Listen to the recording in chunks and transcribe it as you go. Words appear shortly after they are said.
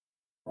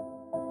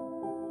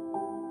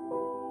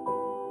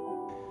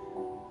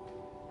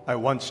I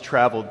once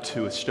traveled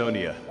to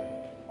Estonia,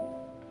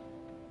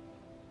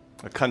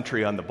 a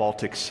country on the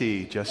Baltic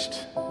Sea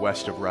just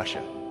west of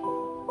Russia,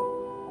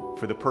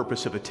 for the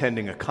purpose of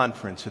attending a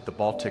conference at the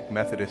Baltic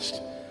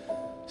Methodist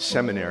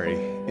Seminary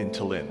in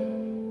Tallinn.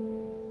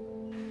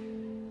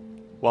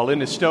 While in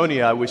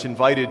Estonia, I was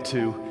invited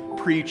to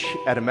preach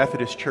at a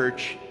Methodist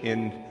church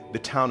in the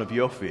town of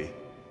Jõhvi.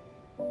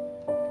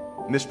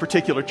 And this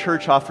particular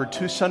church offered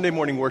 2 Sunday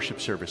morning worship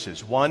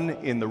services, one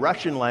in the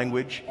Russian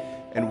language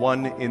and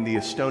one in the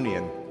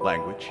Estonian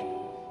language.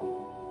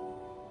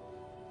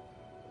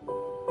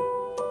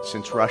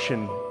 Since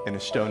Russian and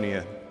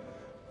Estonian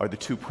are the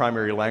 2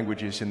 primary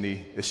languages in the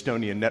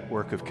Estonian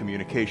network of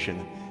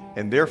communication,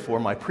 and therefore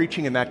my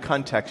preaching in that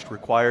context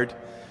required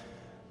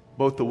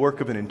both the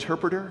work of an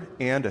interpreter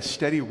and a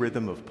steady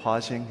rhythm of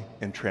pausing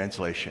and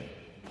translation.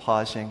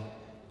 Pausing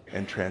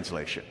and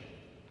translation.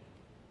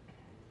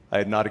 I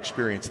had not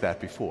experienced that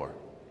before.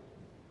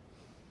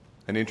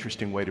 An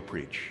interesting way to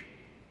preach.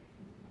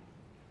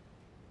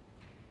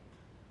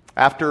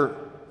 After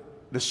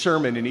the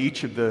sermon in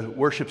each of the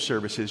worship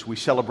services, we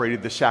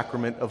celebrated the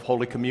sacrament of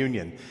Holy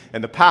Communion.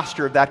 And the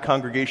pastor of that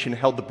congregation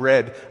held the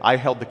bread, I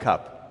held the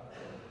cup.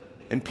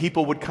 And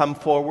people would come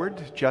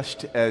forward,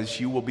 just as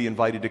you will be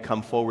invited to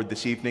come forward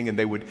this evening, and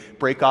they would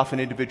break off an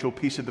individual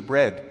piece of the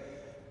bread.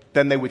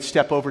 Then they would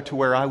step over to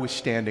where I was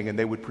standing, and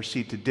they would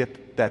proceed to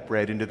dip that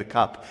bread into the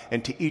cup.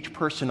 And to each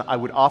person, I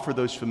would offer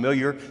those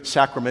familiar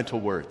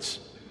sacramental words.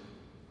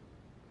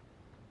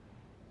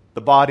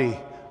 The body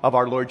of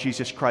our Lord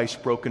Jesus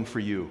Christ broken for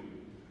you.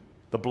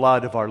 The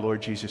blood of our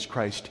Lord Jesus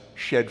Christ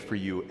shed for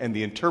you. And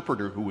the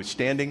interpreter who was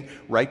standing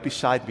right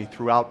beside me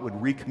throughout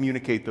would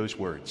recommunicate those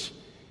words,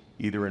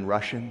 either in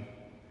Russian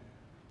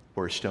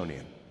or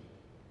Estonian.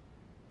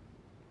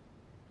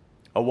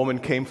 A woman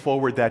came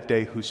forward that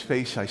day whose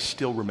face I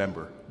still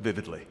remember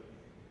vividly.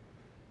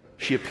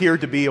 She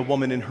appeared to be a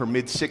woman in her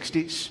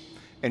mid-60s,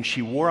 and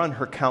she wore on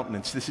her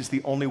countenance, this is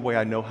the only way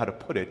I know how to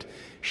put it,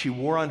 she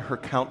wore on her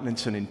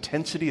countenance an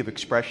intensity of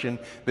expression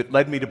that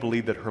led me to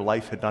believe that her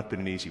life had not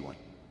been an easy one.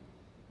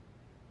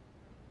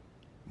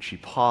 She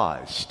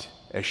paused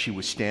as she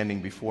was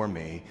standing before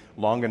me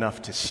long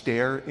enough to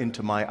stare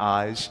into my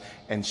eyes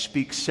and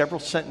speak several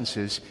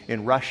sentences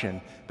in Russian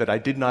that I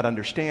did not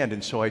understand,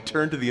 and so I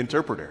turned to the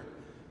interpreter,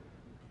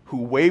 who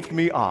waved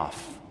me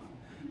off.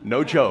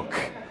 No joke.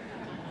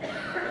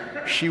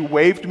 She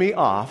waved me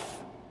off.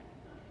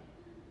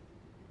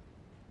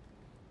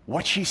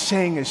 What she's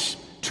saying is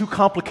too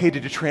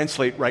complicated to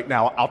translate right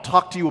now. I'll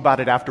talk to you about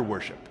it after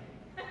worship.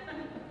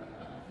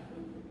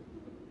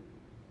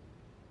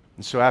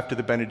 And so after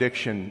the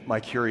benediction, my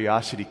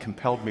curiosity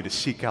compelled me to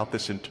seek out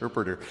this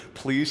interpreter.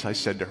 Please, I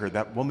said to her,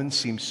 that woman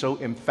seemed so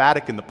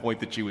emphatic in the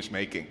point that she was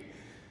making.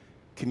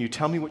 Can you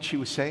tell me what she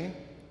was saying?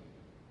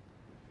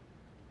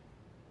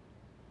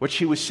 What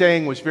she was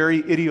saying was very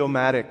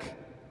idiomatic,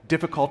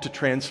 difficult to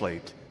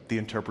translate, the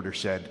interpreter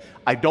said.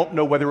 I don't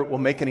know whether it will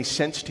make any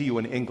sense to you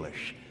in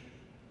English.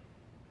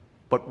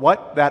 But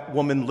what that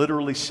woman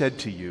literally said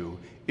to you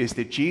is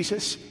that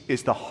Jesus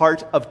is the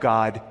heart of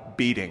God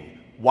beating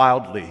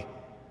wildly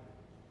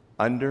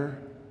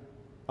under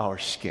our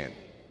skin.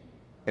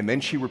 And then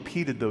she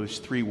repeated those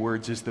 3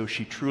 words as though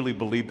she truly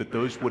believed that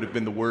those would have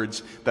been the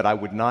words that I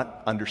would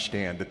not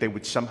understand, that they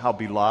would somehow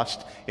be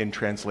lost in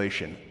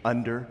translation.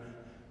 Under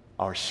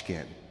our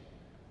skin.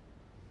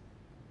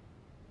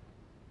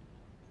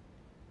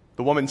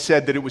 The woman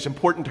said that it was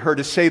important to her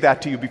to say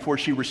that to you before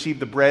she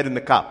received the bread and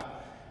the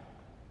cup.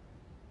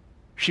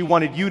 She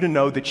wanted you to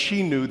know that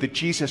she knew that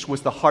Jesus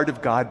was the heart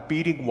of God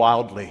beating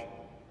wildly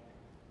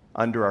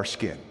under our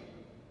skin.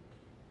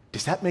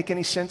 Does that make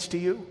any sense to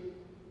you?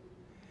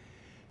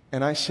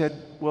 And I said,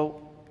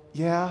 well,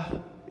 yeah,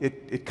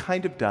 it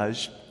kind of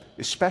does,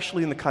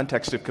 especially in the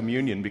context of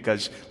communion,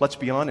 because let's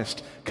be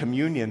honest,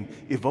 communion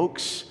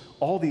evokes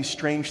all these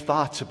strange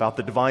thoughts about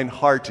the divine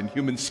heart and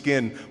human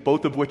skin,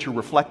 both of which are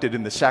reflected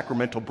in the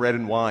sacramental bread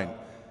and wine.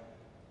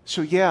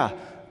 So yeah,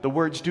 the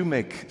words do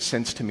make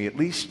sense to me, at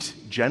least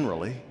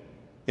generally,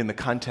 in the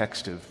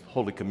context of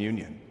Holy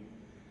Communion.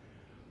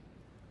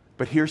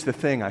 But here's the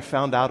thing, I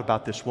found out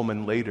about this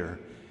woman later,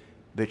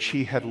 that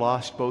she had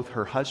lost both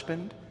her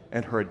husband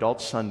and her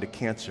adult son to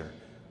cancer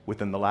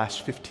within the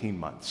last 15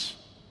 months.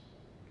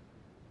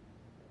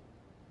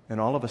 And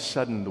all of a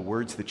sudden, the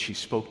words that she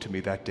spoke to me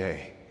that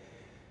day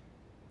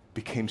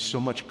became so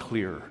much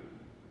clearer.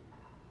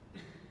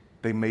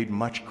 They made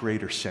much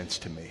greater sense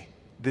to me.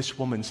 This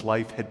woman's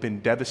life had been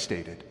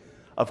devastated.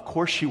 Of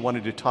course she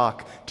wanted to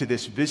talk to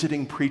this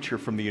visiting preacher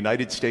from the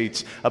United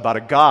States about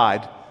a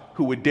God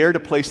who would dare to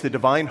place the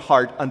divine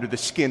heart under the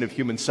skin of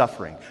human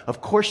suffering.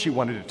 Of course she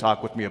wanted to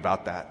talk with me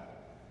about that.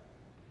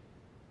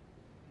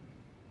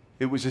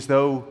 It was as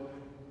though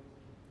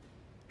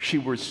she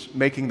was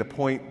making the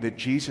point that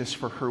Jesus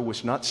for her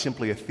was not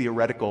simply a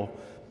theoretical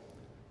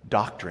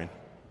doctrine.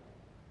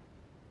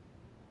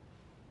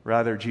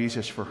 Rather,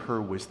 Jesus for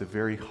her was the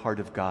very heart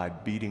of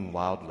God beating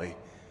wildly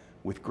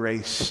with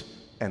grace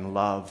and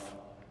love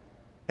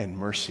and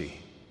mercy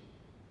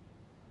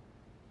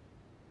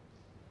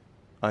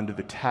under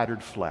the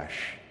tattered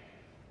flesh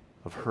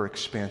of her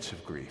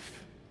expansive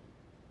grief.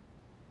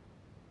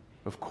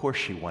 Of course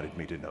she wanted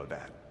me to know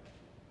that.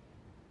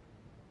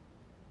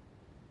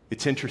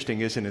 It's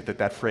interesting, isn't it, that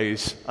that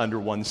phrase, under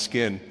one's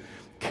skin,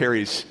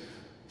 carries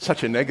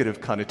such a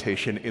negative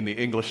connotation in the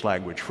English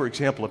language. For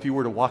example, if you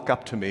were to walk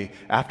up to me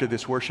after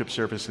this worship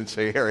service and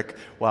say, Eric,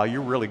 wow,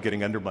 you're really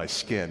getting under my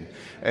skin.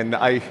 And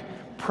I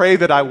pray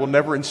that I will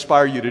never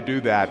inspire you to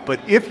do that.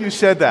 But if you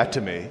said that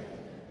to me,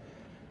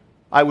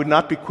 I would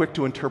not be quick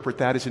to interpret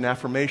that as an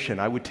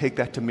affirmation. I would take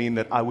that to mean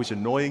that I was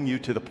annoying you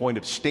to the point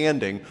of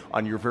standing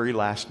on your very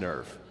last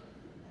nerve.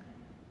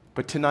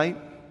 But tonight,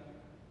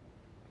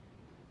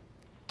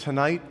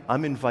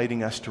 I'm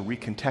inviting us to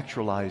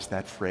recontextualize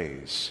that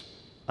phrase,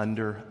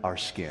 under our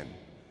skin,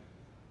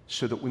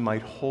 so that we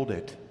might hold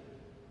it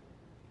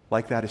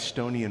like that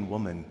Estonian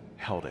woman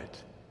held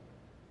it.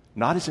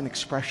 Not as an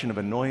expression of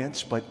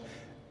annoyance, but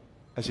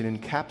as an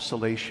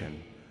encapsulation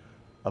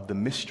of the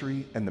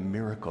mystery and the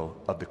miracle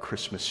of the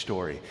Christmas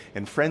story.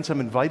 And friends, I'm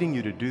inviting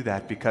you to do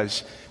that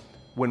because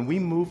when we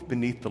move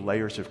beneath the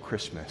layers of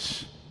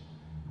Christmas,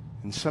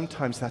 and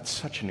sometimes that's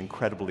such an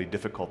incredibly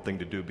difficult thing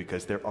to do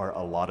because there are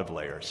a lot of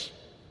layers.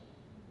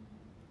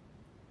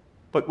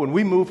 But when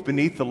we move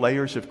beneath the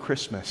layers of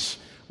Christmas,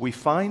 we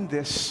find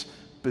this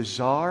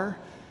bizarre,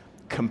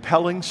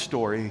 compelling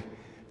story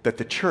that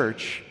the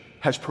church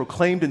has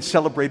proclaimed and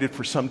celebrated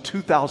for some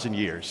 2,000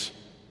 years.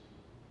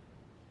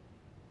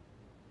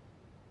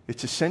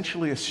 It's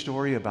essentially a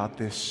story about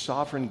this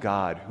sovereign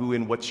God who,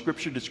 in what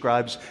Scripture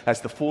describes as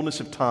the fullness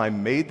of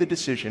time, made the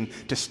decision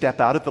to step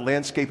out of the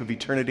landscape of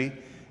eternity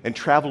and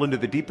travel into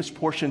the deepest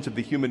portions of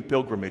the human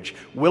pilgrimage,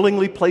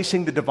 willingly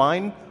placing the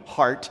divine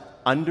heart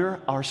under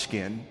our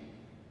skin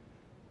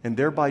and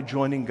thereby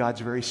joining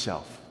God's very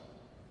self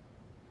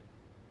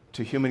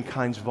to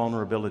humankind's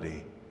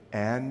vulnerability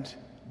and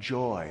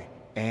joy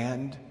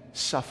and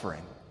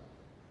suffering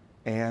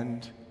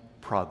and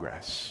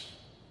progress.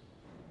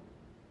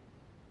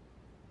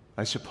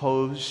 I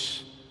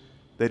suppose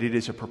that it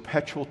is a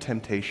perpetual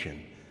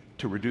temptation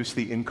to reduce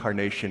the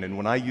incarnation, and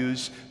when I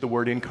use the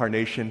word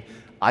incarnation,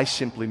 I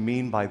simply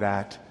mean by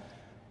that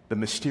the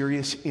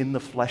mysterious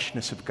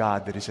in-the-fleshness of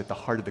God that is at the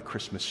heart of the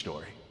Christmas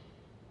story.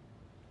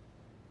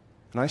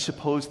 And I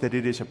suppose that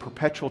it is a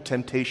perpetual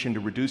temptation to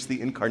reduce the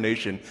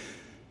incarnation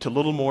to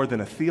little more than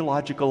a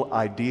theological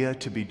idea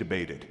to be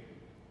debated.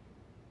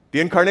 The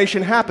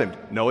incarnation happened.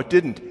 No, it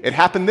didn't. It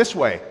happened this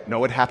way.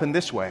 No, it happened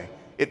this way.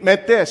 It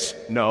meant this.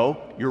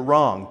 No, you're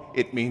wrong.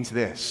 It means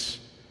this.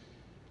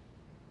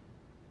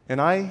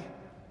 And I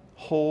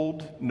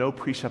hold no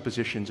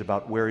presuppositions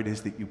about where it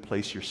is that you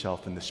place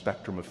yourself in the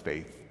spectrum of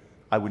faith.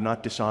 I would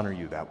not dishonor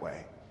you that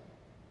way.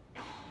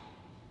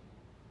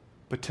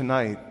 But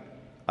tonight,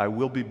 I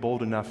will be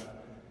bold enough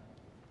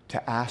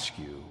to ask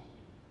you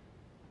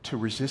to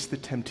resist the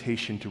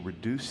temptation to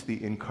reduce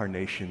the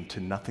incarnation to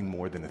nothing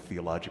more than a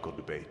theological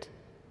debate.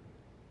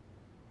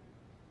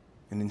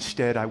 And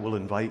instead, I will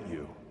invite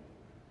you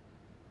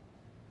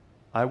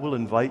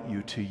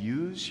to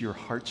use your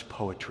heart's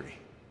poetry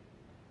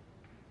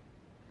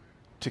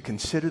to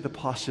consider the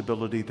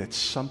possibility that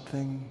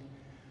something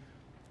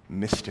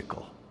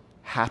mystical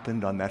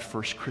happened on that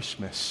first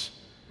Christmas,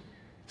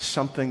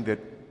 something that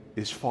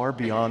is far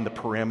beyond the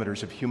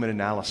parameters of human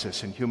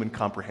analysis and human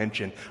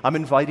comprehension. I'm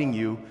inviting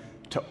you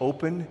to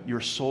open your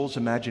soul's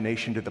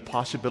imagination to the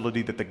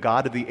possibility that the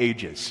God of the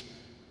ages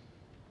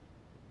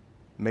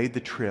made the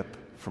trip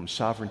from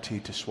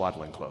sovereignty to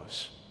swaddling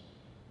clothes,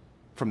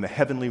 from the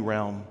heavenly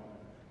realm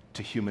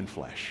to human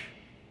flesh.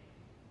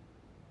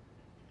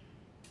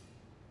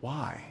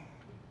 Why?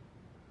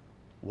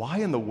 Why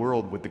in the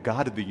world would the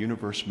God of the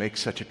universe make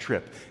such a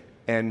trip?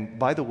 And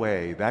by the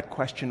way, that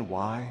question,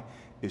 why,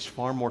 is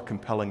far more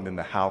compelling than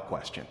the how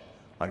question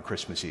on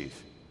Christmas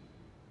Eve.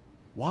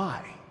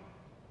 Why?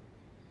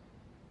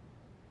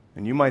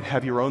 And you might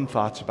have your own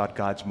thoughts about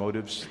God's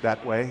motives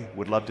that way.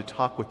 Would love to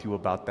talk with you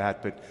about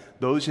that. But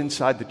those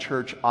inside the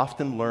church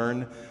often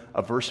learn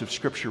a verse of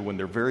Scripture when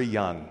they're very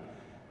young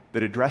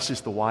that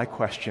addresses the why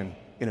question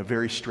in a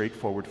very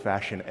straightforward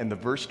fashion. And the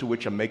verse to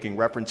which I'm making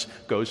reference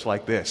goes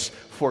like this: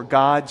 For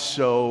God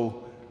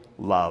so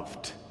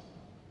loved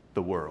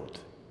the world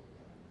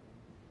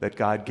that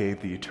God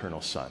gave the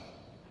eternal Son.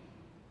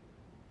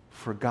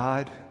 For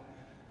God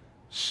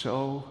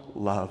so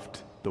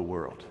loved the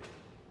world,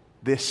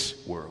 this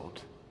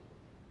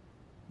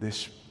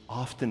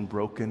often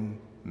broken,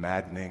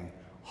 maddening,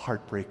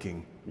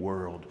 heartbreaking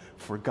world.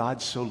 For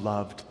God so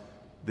loved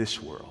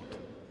this world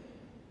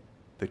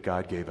that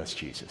God gave us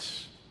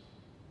Jesus.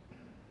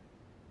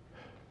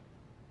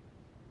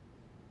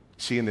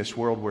 See, in this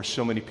world where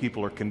so many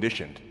people are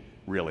conditioned,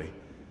 really,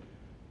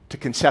 to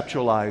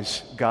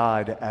conceptualize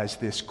God as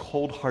this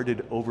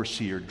cold-hearted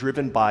overseer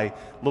driven by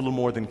little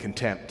more than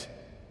contempt,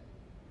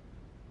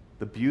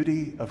 the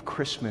beauty of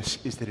Christmas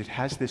is that it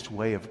has this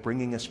way of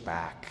bringing us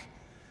back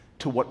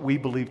to what we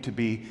believe to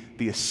be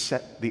the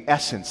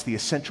essence, the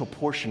essential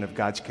portion of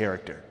God's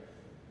character.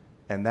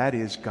 And that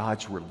is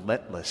God's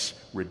relentless,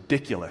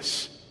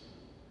 ridiculous,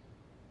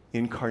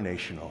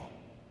 incarnational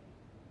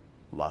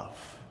love.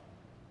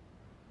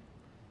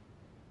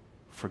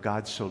 For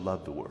God so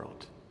loved the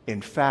world. In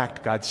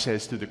fact, God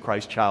says through the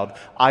Christ child,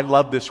 I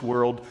love this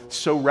world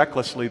so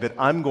recklessly that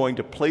I'm going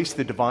to place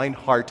the divine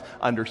heart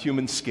under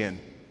human skin,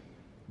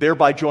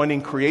 thereby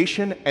joining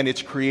creation and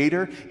its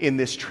creator in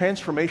this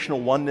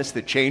transformational oneness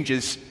that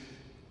changes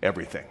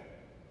everything.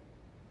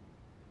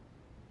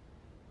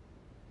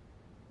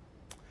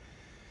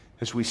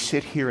 As we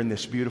sit here in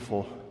this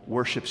beautiful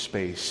worship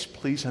space,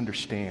 please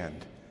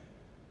understand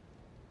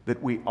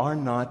that we are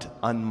not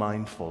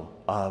unmindful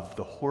of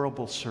the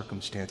horrible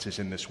circumstances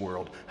in this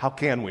world. How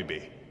can we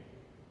be?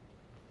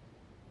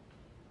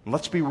 And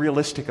let's be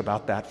realistic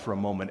about that for a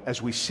moment. As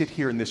we sit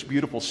here in this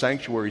beautiful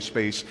sanctuary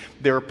space,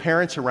 there are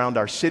parents around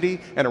our city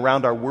and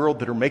around our world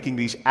that are making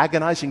these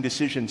agonizing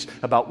decisions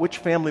about which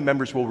family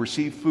members will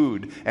receive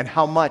food and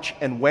how much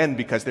and when,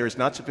 because there is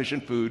not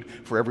sufficient food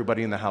for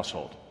everybody in the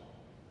household.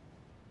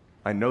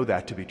 I know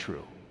that to be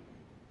true.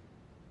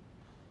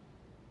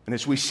 And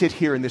as we sit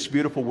here in this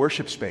beautiful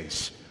worship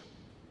space,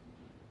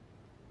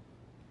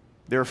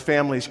 there are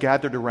families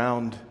gathered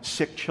around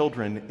sick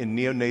children in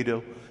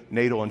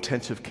neonatal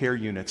intensive care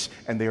units,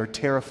 and they are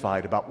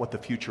terrified about what the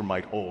future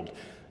might hold.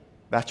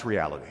 That's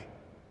reality.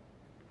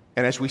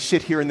 And as we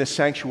sit here in this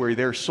sanctuary,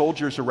 there are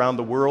soldiers around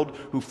the world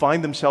who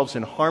find themselves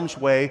in harm's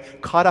way,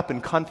 caught up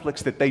in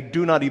conflicts that they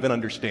do not even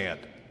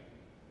understand.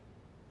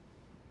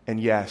 And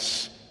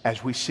yes,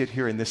 as we sit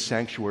here in this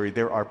sanctuary,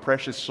 there are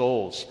precious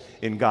souls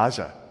in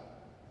Gaza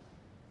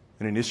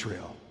and in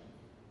Israel,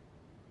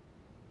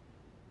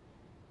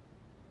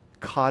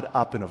 caught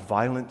up in a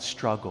violent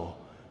struggle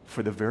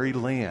for the very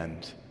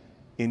land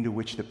into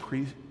which the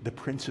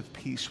Prince of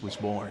Peace was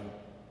born.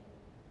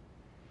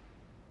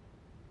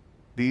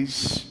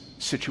 These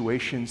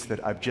situations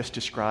that I've just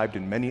described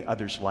and many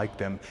others like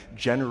them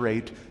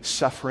generate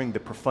suffering,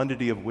 the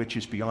profundity of which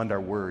is beyond our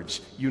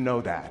words. You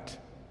know that.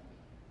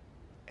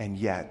 And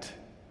yet,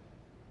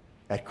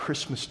 at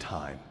Christmas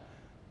time,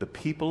 the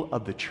people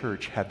of the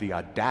church have the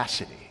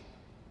audacity,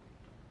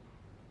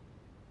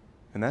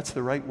 and that's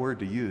the right word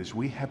to use,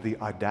 we have the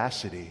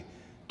audacity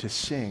to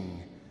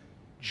sing,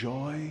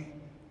 "Joy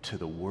to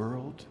the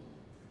world,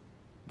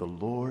 the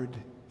Lord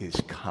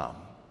is come."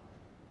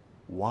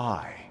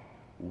 Why?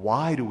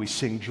 Why do we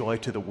sing joy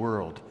to the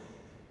world?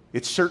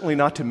 It's certainly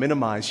not to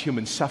minimize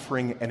human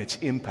suffering and its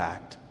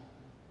impact.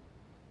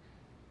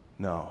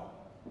 No.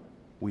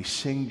 We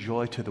sing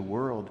joy to the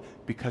world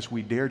because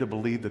we dare to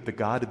believe that the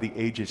God of the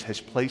ages has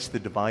placed the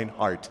divine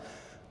heart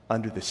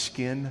under the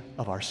skin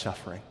of our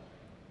suffering.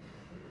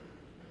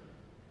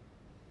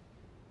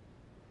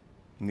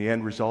 And the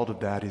end result of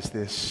that is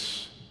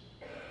this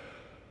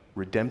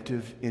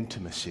redemptive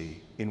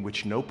intimacy in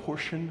which no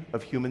portion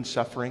of human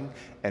suffering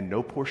and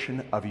no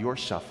portion of your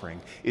suffering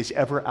is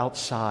ever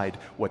outside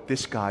what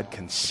this God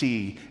can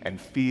see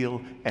and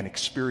feel and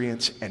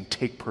experience and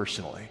take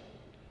personally.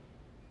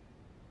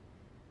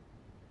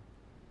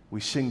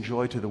 We sing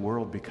joy to the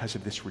world because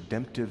of this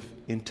redemptive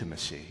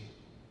intimacy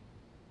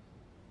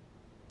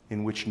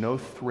in which no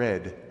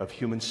thread of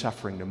human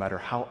suffering, no matter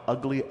how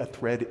ugly a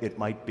thread it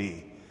might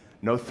be,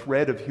 no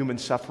thread of human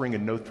suffering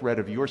and no thread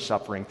of your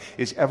suffering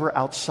is ever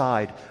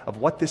outside of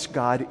what this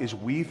God is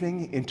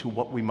weaving into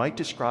what we might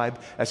describe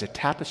as a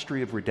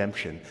tapestry of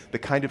redemption, the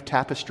kind of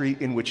tapestry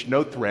in which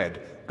no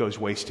thread goes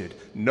wasted,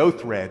 no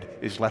thread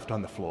is left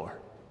on the floor.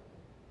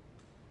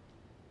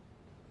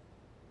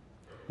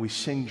 We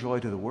sing joy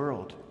to the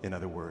world, in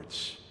other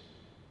words,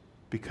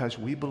 because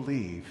we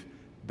believe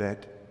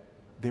that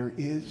there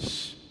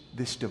is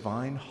this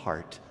divine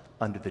heart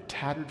under the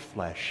tattered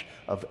flesh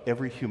of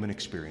every human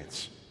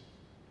experience,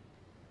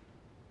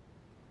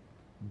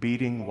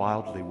 beating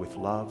wildly with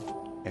love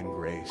and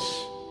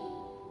grace.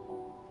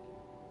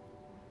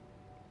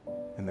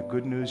 And the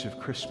good news of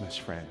Christmas,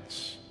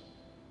 friends,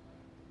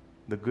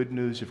 the good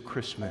news of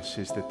Christmas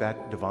is that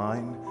that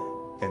divine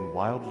and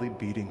wildly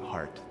beating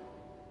heart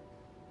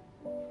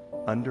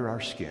under our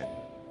skin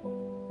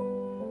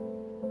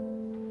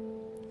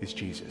is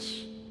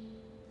Jesus,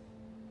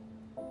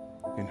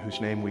 in whose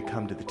name we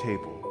come to the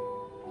table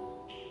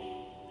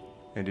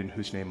and in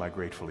whose name I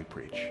gratefully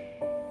preach.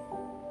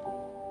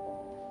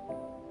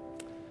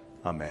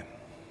 Amen.